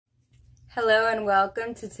Hello and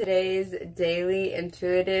welcome to today's daily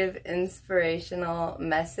intuitive inspirational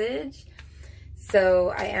message.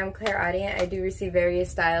 So I am clairaudient. I do receive various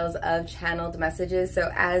styles of channeled messages. So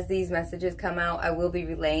as these messages come out, I will be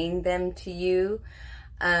relaying them to you.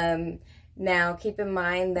 Now keep in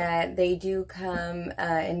mind that they do come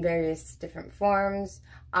in various different forms.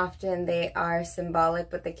 Often they are symbolic,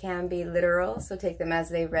 but they can be literal. So take them as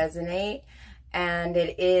they resonate. And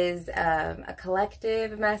it is a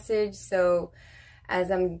collective message, so as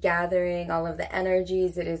I'm gathering all of the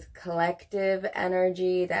energies, it is collective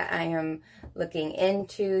energy that I am looking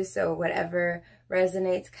into. So whatever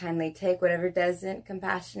resonates, kindly take. Whatever doesn't,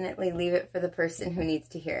 compassionately leave it for the person who needs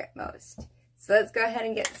to hear it most. So let's go ahead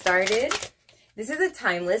and get started. This is a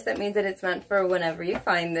timeless. That means that it's meant for whenever you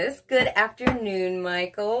find this. Good afternoon,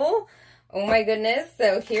 Michael. Oh my goodness,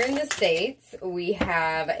 so here in the States, we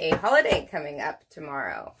have a holiday coming up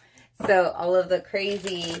tomorrow. So all of the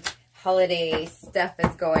crazy holiday stuff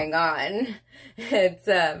is going on. It's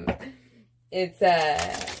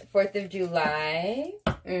 4th of July,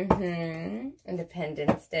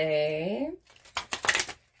 Independence Day.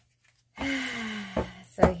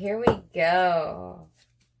 So here we go.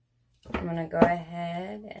 I'm gonna go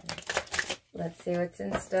ahead and let's see what's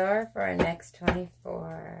in store for our next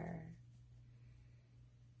 24.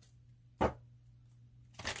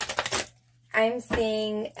 I'm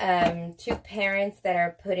seeing two parents that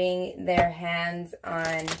are putting their hands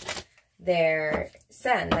on their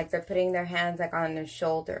son, like they're putting their hands like on their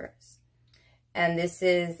shoulders. And this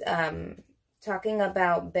is talking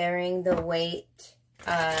about bearing the weight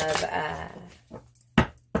of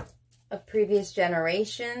previous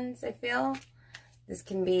generations, I feel. This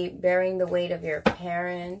can be bearing the weight of your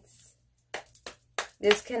parents.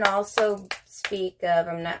 This can also speak of,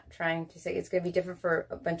 I'm not trying to say it's going to be different for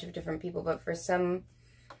a bunch of different people, but for some,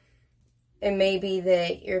 it may be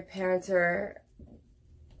that your parents are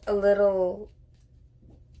a lot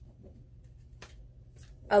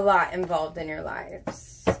involved in your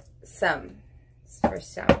lives. For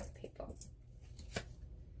some people.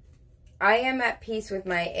 I am at peace with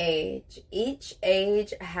my age. Each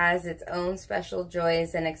age has its own special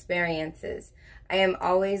joys and experiences. I am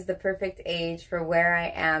always the perfect age for where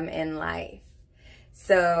I am in life.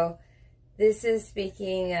 So this is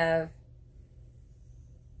speaking of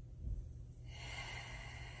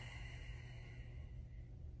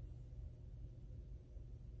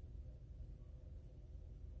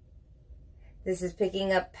this is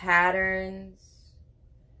picking up patterns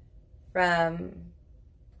from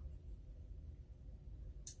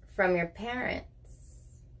your parents.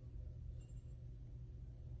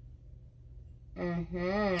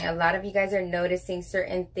 A lot of you guys are noticing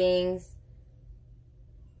certain things.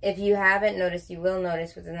 If you haven't noticed, you will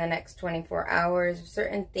notice within the next 24 hours,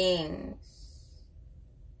 certain things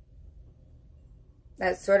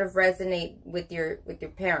that sort of resonate with your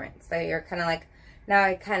parents. That you're kind of like, now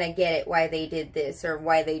I kind of get it why they did this or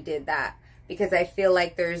why they did that. Because I feel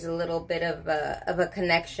like there's a little bit of a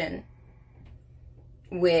connection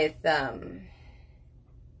with,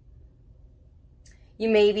 you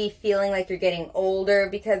may be feeling like you're getting older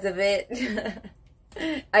because of it.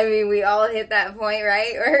 I mean, we all hit that point,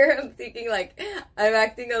 right? Where I'm thinking like, I'm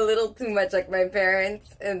acting a little too much like my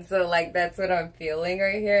parents. And so like, that's what I'm feeling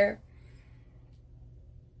right here.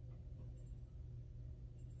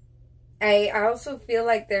 I also feel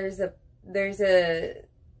like there's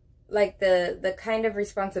like the kind of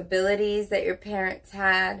responsibilities that your parents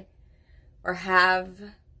had or have.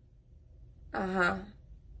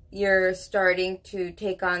 You're starting to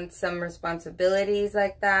take on some responsibilities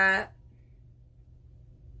like that.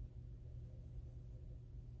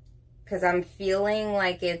 Because I'm feeling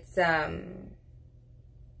like it's having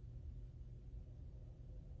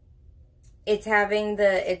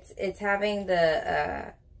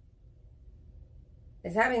the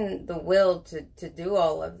will to do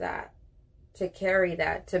all of that, to carry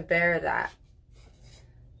that, to bear that.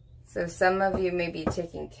 So some of you may be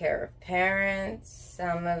taking care of parents.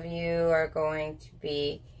 Some of you are going to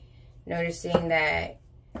be noticing that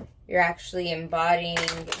you're actually embodying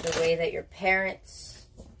the way that your parents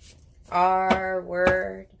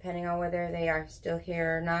were, depending on whether they are still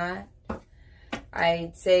here or not.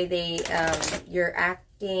 I'd say you're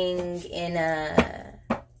acting in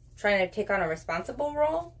trying to take on a responsible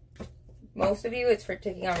role. Most of you, it's for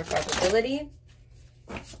taking on responsibility.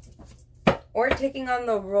 Or taking on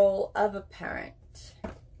the role of a parent.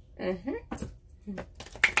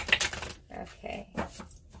 Okay.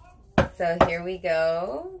 So here we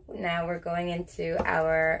go. Now we're going into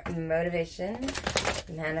our motivation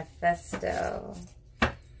manifesto.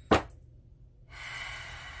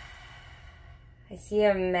 I see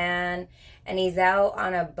a man, and he's out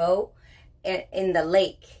on a boat in the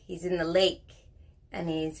lake. He's in the lake, and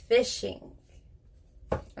he's fishing.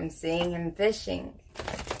 I'm seeing him fishing.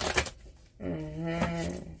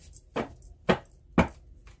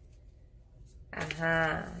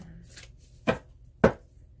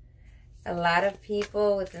 A lot of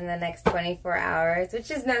people within the next 24 hours,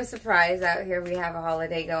 which is no surprise out here. We have a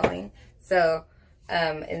holiday going. So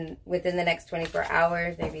within the next 24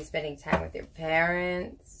 hours, maybe spending time with your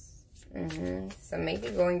parents. So maybe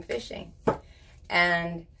going fishing.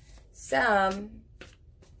 And some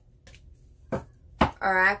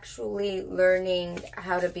are actually learning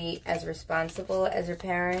how to be as responsible as your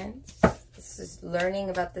parents. This is learning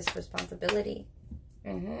about this responsibility.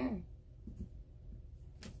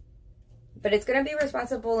 But it's going to be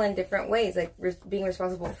responsible in different ways, like being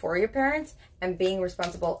responsible for your parents and being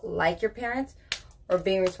responsible like your parents, or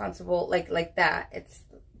being responsible like that.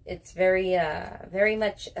 It's very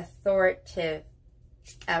much authoritative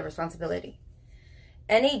responsibility.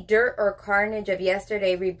 Any dirt or carnage of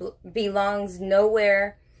yesterday belongs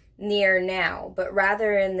nowhere near now, but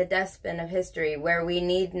rather in the dustbin of history, where we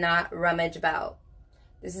need not rummage about.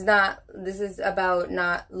 This is about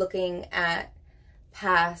not looking at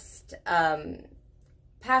past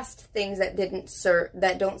things that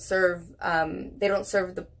don't serve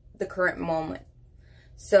the current moment.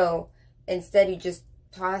 So instead, you just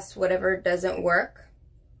toss whatever doesn't work.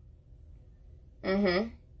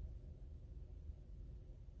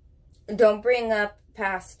 Don't bring up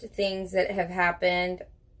past things that have happened.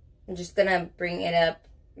 I'm just gonna bring it up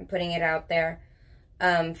and putting it out there.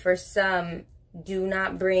 For some, do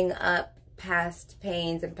not bring up past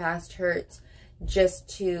pains and past hurts just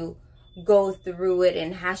to go through it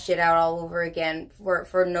and hash it out all over again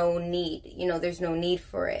for no need. You know, there's no need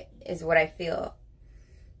for it, is what I feel.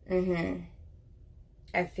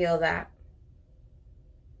 I feel that.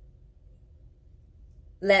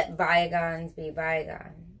 Let bygones be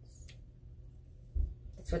bygones.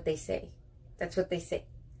 That's what they say. That's what they say.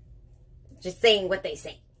 Just saying what they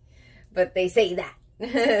say. But they say that.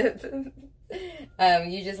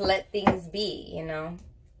 You just let things be, you know.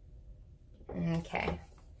 Okay.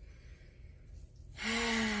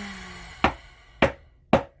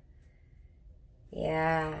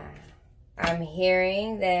 Yeah. I'm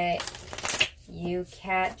hearing that you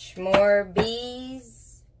catch more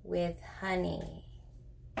bees with honey.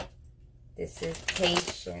 This is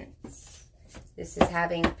patience. This is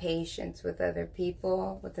having patience with other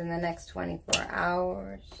people within the next 24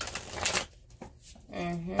 hours.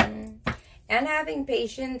 And having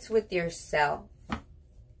patience with yourself.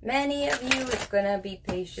 Many of you, it's going to be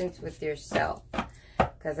patience with yourself.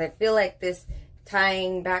 Because I feel like this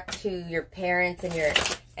tying back to your parents and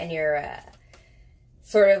your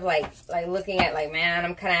sort of like looking at like, man,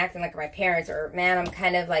 I'm kind of acting like my parents, or man, I'm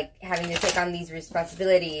kind of like having to take on these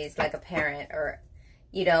responsibilities like a parent, or,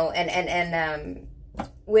 you know, and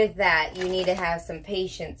with that, you need to have some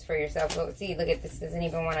patience for yourself. So, see, look at this, doesn't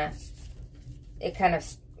even want to, it kind of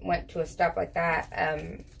went to a stop like that.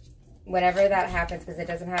 Whenever that happens, because it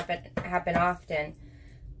doesn't happen often,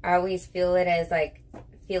 I always feel it as like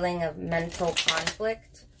feeling of mental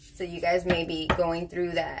conflict. So you guys may be going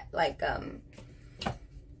through that, like,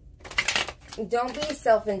 don't be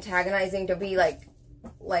self-antagonizing. Don't be like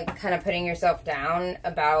kind of putting yourself down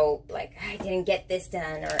about like, I didn't get this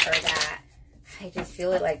done or that. I just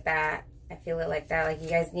feel it like that. I feel it like that. Like, you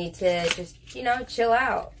guys need to just, you know, chill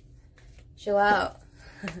out. Chill out.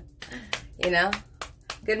 You know?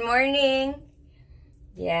 Good morning.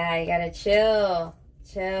 Yeah, you gotta chill.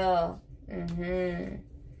 Chill.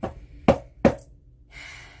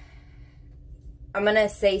 I'm gonna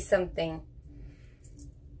say something.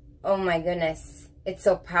 Oh my goodness. It's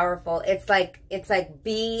so powerful. It's like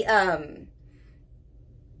be as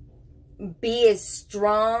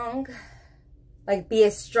strong. Like, be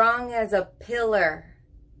as strong as a pillar,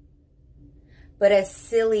 but as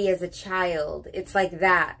silly as a child. It's like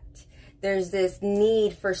that. There's this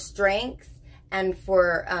need for strength and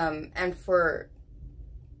for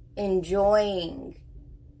enjoying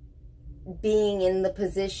being in the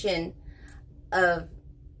position of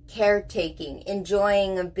caretaking,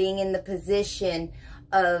 enjoying of being in the position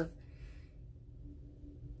of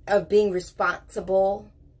being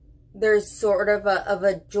responsible. There's sort of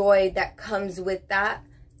a joy that comes with that,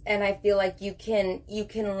 and I feel like you can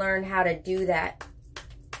learn how to do that.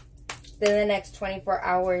 Then the next 24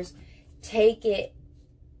 hours, take it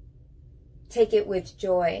with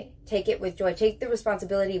joy. Take it with joy. Take the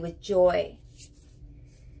responsibility with joy.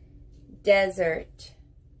 Desert.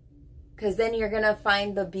 Because then you're going to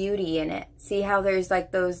find the beauty in it. See how there's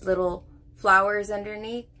like those little flowers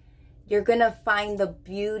underneath? You're going to find the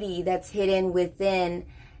beauty that's hidden within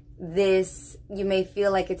this. You may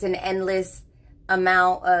feel like it's an endless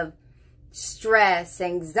amount of stress,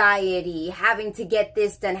 anxiety, having to get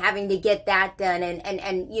this done, having to get that done.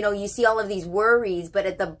 And you know, you see all of these worries, but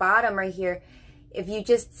at the bottom right here, if you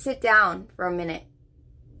just sit down for a minute,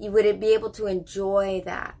 you would be able to enjoy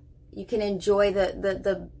that. You can enjoy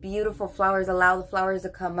the beautiful flowers, allow the flowers to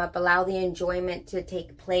come up, allow the enjoyment to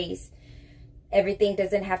take place. Everything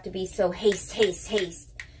doesn't have to be so haste.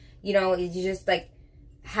 You know, you just like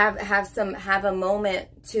have a moment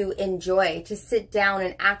to enjoy, to sit down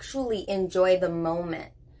and actually enjoy the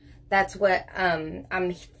moment. That's what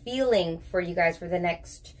I'm feeling for you guys for the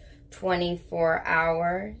next 24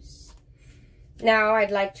 hours. Now, I'd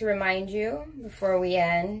like to remind you before we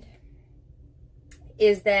end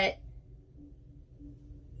is that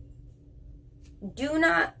do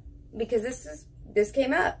not, because this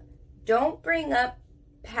came up, don't bring up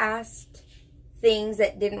past things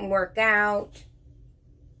that didn't work out.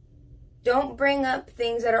 Don't bring up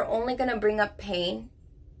things that are only going to bring up pain.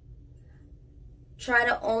 Try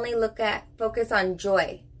to only focus on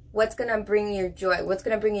joy. What's going to bring you joy? What's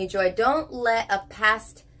going to bring you joy? Don't let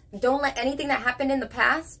anything that happened in the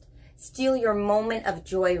past steal your moment of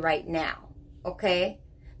joy right now. Okay?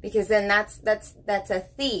 Because then that's a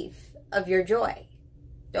thief of your joy.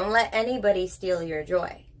 Don't let anybody steal your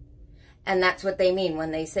joy. And that's what they mean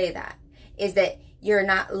when they say that, is that you're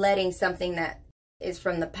not letting something that is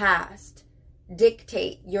from the past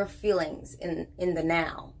dictate your feelings in the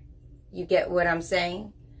now. You get what I'm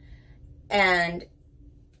saying? And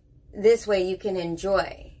this way you can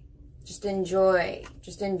enjoy. Just enjoy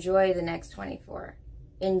the next 24.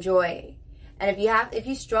 Enjoy. And if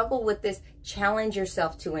you struggle with this, challenge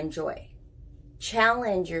yourself to enjoy.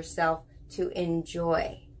 Challenge yourself to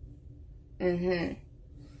enjoy.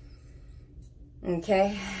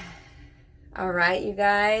 Okay. All right, you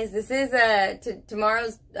guys. This is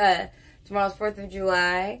tomorrow's 4th of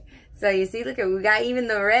July. So you see, look, we got even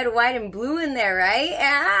the red, white, and blue in there,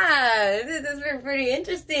 right? This is pretty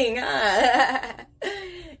interesting, huh?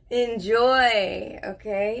 Enjoy,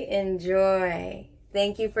 okay? Enjoy.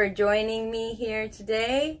 Thank you for joining me here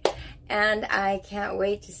today. And I can't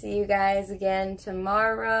wait to see you guys again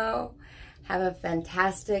tomorrow. Have a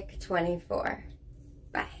fantastic 24.